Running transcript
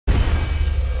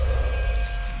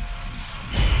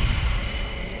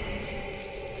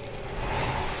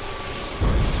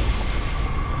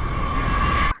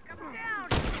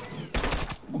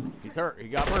hurt. He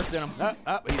got burst in him.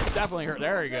 He's definitely hurt.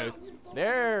 There he goes.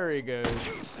 There he goes.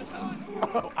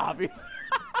 Oh, obvious.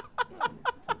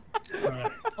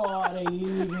 Oh, they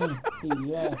used me.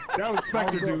 Yeah. That was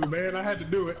Spectre dude, man. I had to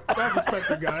do it. That was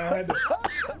Spectre guy.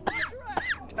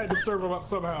 I had to serve him up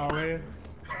somehow, man.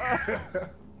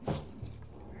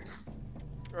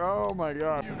 Oh my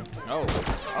god. Oh.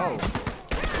 Oh.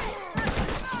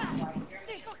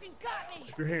 They fucking got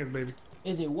me. Your hands, baby.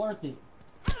 Is it worth it?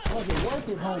 Was it worth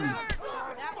it, homie?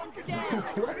 That one's dead.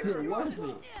 Was it worth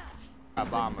it? Got a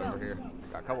bomb over here.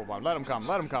 Got a couple bombs. Let him come.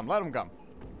 Let him come. Let him come.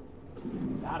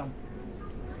 Got him.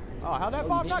 Oh, how'd that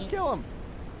bomb not kill him?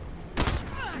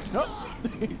 Nope.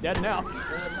 He's dead now.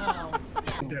 Dead now.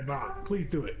 Get that bomb. Please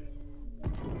do it.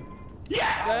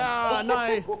 Yes! Yeah,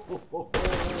 nice.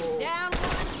 Down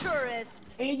one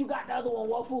tourist. And you got the other one,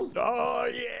 Waffles. Oh,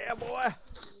 yeah, boy.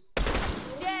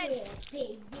 Dead.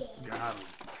 Got him.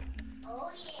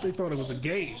 They thought it was a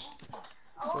game.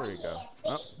 There you go.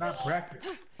 Oh. Not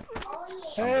practice.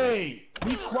 Hey,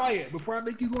 be quiet before I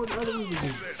make you go in the other room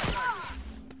again.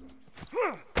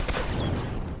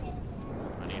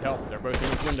 I need help. They're both in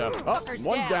this window. Oh, There's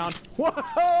one's down. down. Whoa!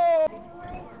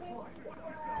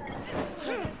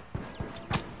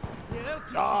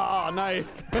 Oh,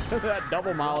 nice. That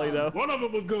double molly, though. One of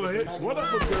them was gonna hit. One of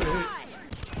them was gonna hit.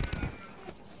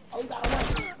 Oh, got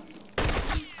him.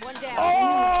 One down.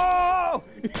 Oh!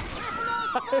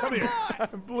 Come here. I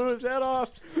blew his head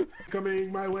off.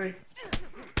 Coming my way.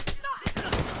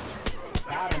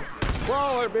 Got him.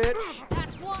 Brawler, bitch.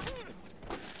 That's one.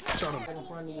 Shut him. Right in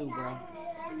front of you, bro.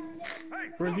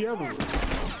 Where's the other one?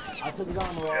 I took his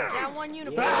armor off. Down one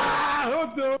uniform. Ah!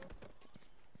 Hooked him.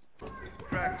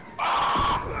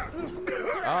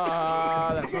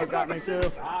 That smoke got me too.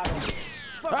 Got him.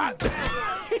 Ah,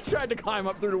 he tried to climb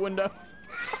up through the window.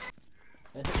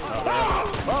 Oh.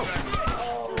 Oh!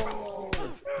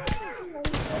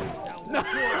 No.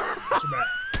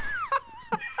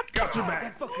 Got your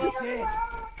back. Got your back.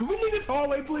 Can we leave this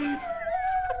hallway, please?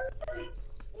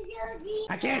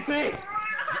 I can't see.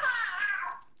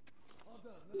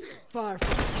 Fire.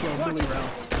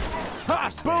 Ha!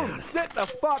 Boom! Sit the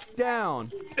fuck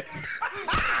down.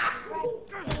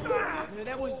 Man,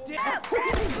 that was dead.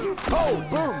 Oh,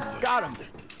 boom! Got him.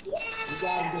 You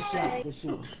got him. Good shot. Good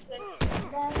shoot.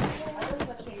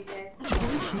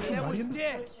 That was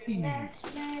dead.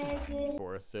 Please.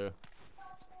 For us too.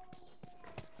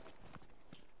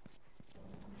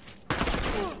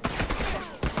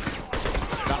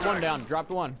 Got one down.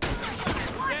 Dropped one.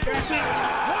 Gotcha!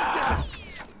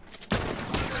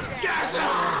 Gotcha!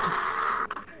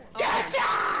 Gotcha!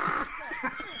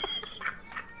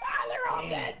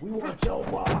 We want your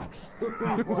box.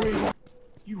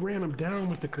 You ran him down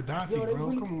with the Gaddafi, Yo,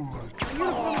 bro. Come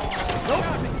on. Nope.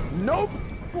 Nope.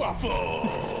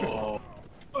 Waffle!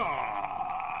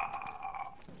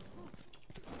 Ah.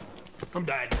 I'm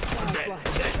dead. I'm dead. I'm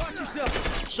dead. Watch yourself.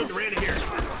 Sugar ran in here.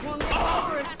 One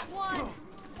That's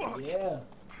one. Yeah.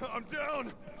 I'm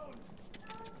down.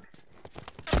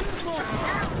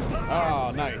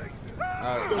 Oh, nice.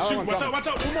 Still shooting. Watch out, watch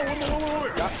out. One more.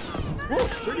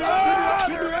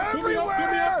 They're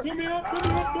everywhere. Give me up.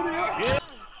 Yeah.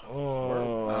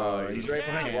 Oh, he's right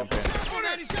behind you. Oh,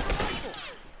 man, he's got a rifle.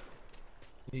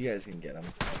 You guys can get him.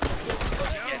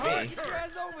 Get me. Get your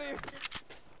ass over here.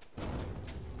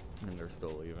 And they're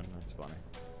still leaving. That's funny.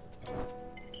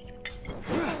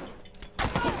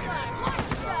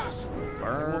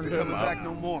 Burned him Coming up. back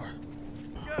no more.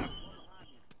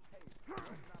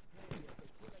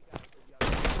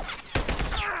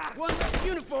 One left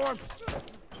uniform.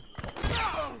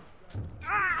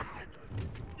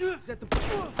 Is that the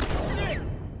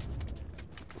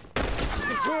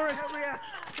tourist?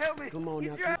 Help me. Come on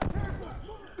now.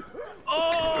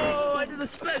 Oh, I did a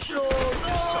special! No!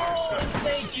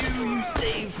 Thank you, you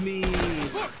saved me!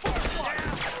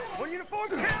 One uniform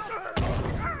count.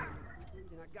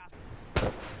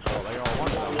 Oh, they all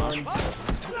want one.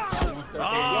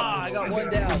 Ah, I got one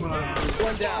down.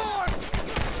 One down.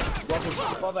 Waffles,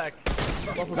 fall back.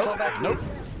 Waffles, fall back,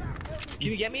 please. Can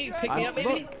you get me? Pick me up, maybe?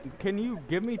 Look, can you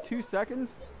give me 2 seconds?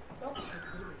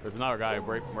 There's another guy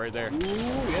right there. Ooh,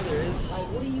 yeah, there is. Like,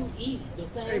 what do you eat? The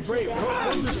same Hey, Brave,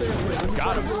 shit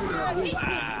Got him.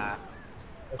 Ah.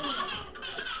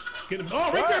 Get him.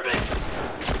 Oh, right there, bitch!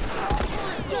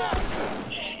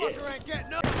 Fucker ain't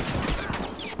getting up.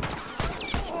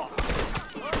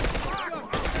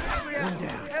 One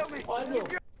down. Help me.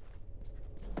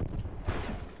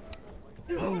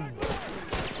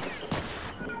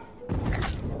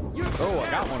 Oh,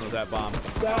 I got one with that bomb.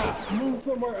 Stop. Move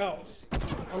somewhere else.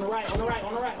 On the right.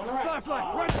 Firefly,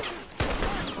 right.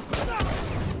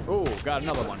 Oh, got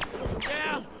another one.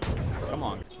 Down. Come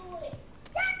on.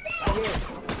 Right here.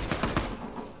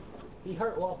 He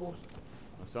hurt, Waffles.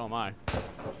 So am I.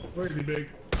 Where is he, big?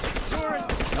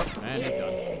 Nope, and he's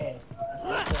done. Yeah.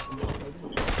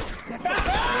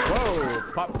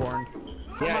 Whoa, popcorn.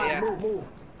 Yeah. Move.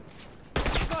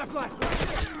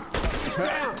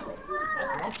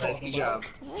 Nice, good job.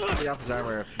 Get off his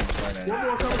armor if you find it. One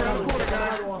more coming around the corner,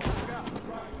 guys.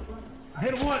 I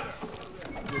hit him once.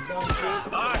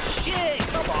 Ah, shit!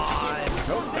 Come on!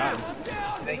 Nope, got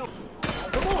him.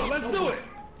 Come on, let's do it.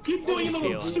 Keep doing your little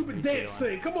Healing. stupid He's dance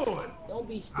healing. thing. Come on. Don't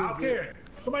be I stupid. don't care.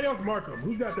 Somebody else mark him.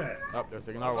 Who's got that? Oh, there's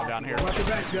another one down here. Watch your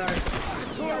back, guys.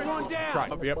 One down. Try.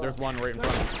 Oh, yep, there's one right in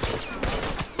front of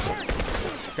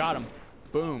him. Got him.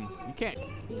 Boom. You can't. He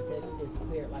said he just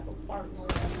cleared like a fart.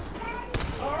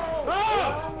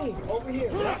 Ah! Over here.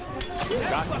 Got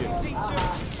you.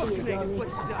 Fucking niggas,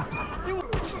 place is out.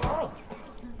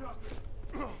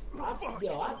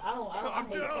 Yo, I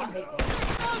hate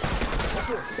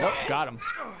Oh, got him.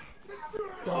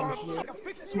 dumb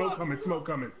shit. Smoke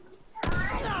coming.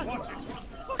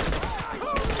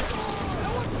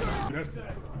 That's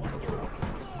that.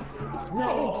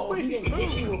 No, he didn't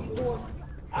hit you with four.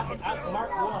 I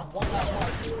marked one got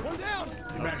marked.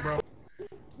 Get back, bro.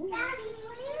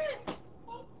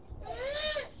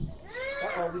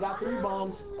 Uh-oh, we got 3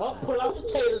 bombs. Oh, pull out the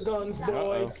tater guns,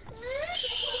 boys.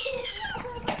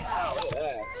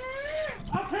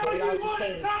 I'm telling you,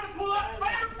 it's time to pull up.